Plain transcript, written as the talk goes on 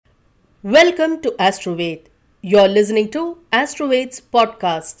Welcome to Astroved. You're listening to Astroved's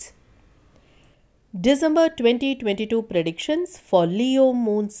podcasts. December 2022 predictions for Leo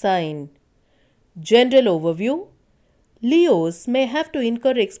moon sign. General overview. Leos may have to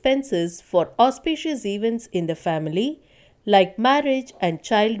incur expenses for auspicious events in the family like marriage and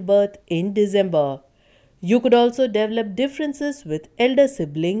childbirth in December. You could also develop differences with elder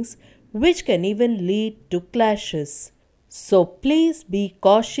siblings, which can even lead to clashes. So please be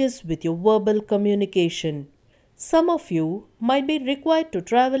cautious with your verbal communication. Some of you might be required to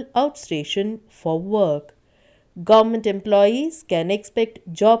travel outstation for work. Government employees can expect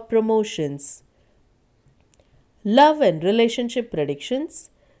job promotions. Love and relationship predictions.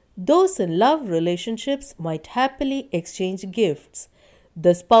 Those in love relationships might happily exchange gifts.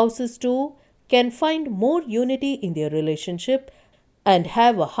 The spouses too can find more unity in their relationship and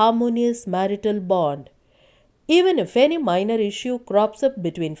have a harmonious marital bond. Even if any minor issue crops up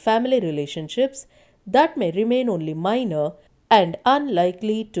between family relationships, that may remain only minor and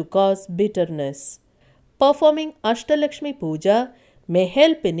unlikely to cause bitterness. Performing Ashtalakshmi Puja may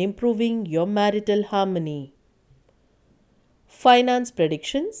help in improving your marital harmony. Finance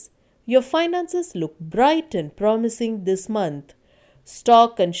predictions. Your finances look bright and promising this month.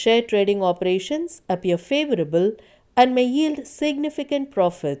 Stock and share trading operations appear favorable and may yield significant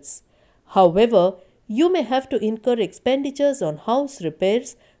profits. However, you may have to incur expenditures on house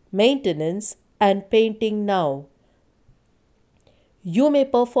repairs, maintenance, and painting now. You may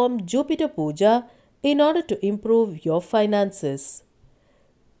perform Jupiter Puja in order to improve your finances.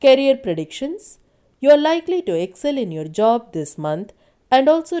 Career predictions. You are likely to excel in your job this month and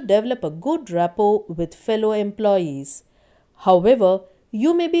also develop a good rapport with fellow employees. However,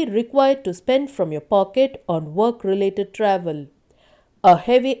 you may be required to spend from your pocket on work-related travel. A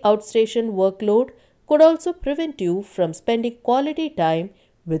heavy outstation workload could also prevent you from spending quality time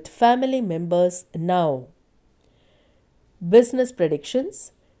with family members now. Business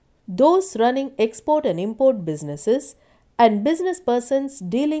predictions. Those running export and import businesses and business persons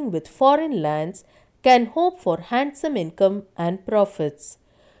dealing with foreign lands can hope for handsome income and profits.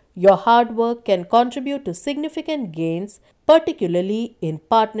 Your hard work can contribute to significant gains, particularly in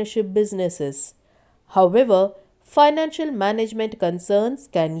partnership businesses. However, financial management concerns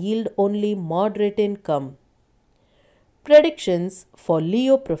can yield only moderate income. Predictions for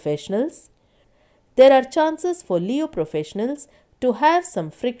Leo professionals. There are chances for Leo professionals to have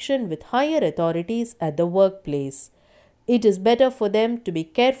some friction with higher authorities at the workplace. It is better for them to be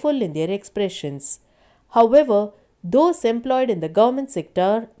careful in their expressions. However, those employed in the government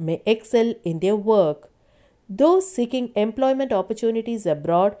sector may excel in their work. Those seeking employment opportunities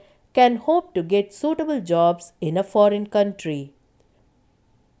abroad can hope to get suitable jobs in a foreign country.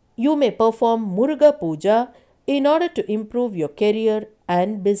 You may perform Muruga Puja in order to improve your career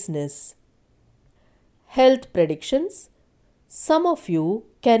and business. Health predictions. Some of you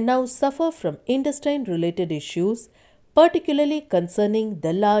can now suffer from intestine related issues, particularly concerning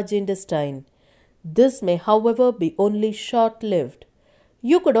the large intestine. This may, however, be only short lived.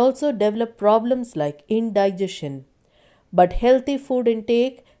 You could also develop problems like indigestion. But healthy food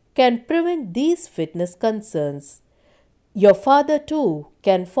intake can prevent these fitness concerns. Your father too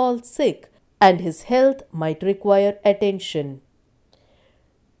can fall sick and his health might require attention.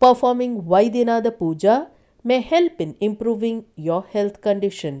 Performing Vaidyanatha Puja may help in improving your health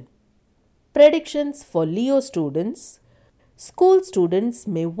condition. Predictions for Leo students. School students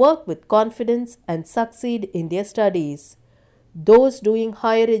may work with confidence and succeed in their studies. Those doing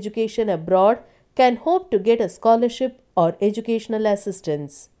higher education abroad can hope to get a scholarship or educational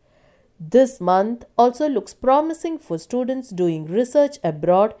assistance. This month also looks promising for students doing research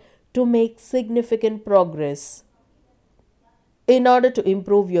abroad to make significant progress. In order to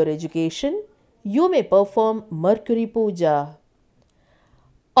improve your education, you may perform Mercury Puja.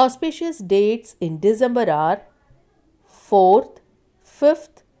 Auspicious dates in December are 4th,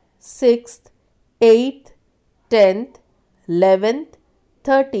 5th, 6th, 8th, 10th, 11th,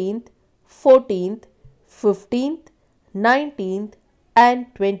 13th, 14th, 15th, 19th,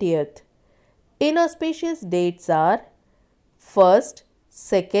 and 20th. Inauspicious dates are 1st,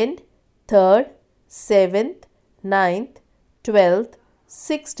 2nd, 3rd, 7th, 9th, 12th,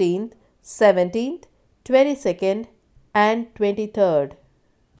 16th, 17th, 22nd, and 23rd.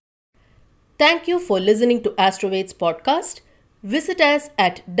 Thank you for listening to Astroved's podcast. Visit us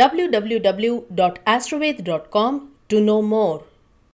at www.astroved.com to know more.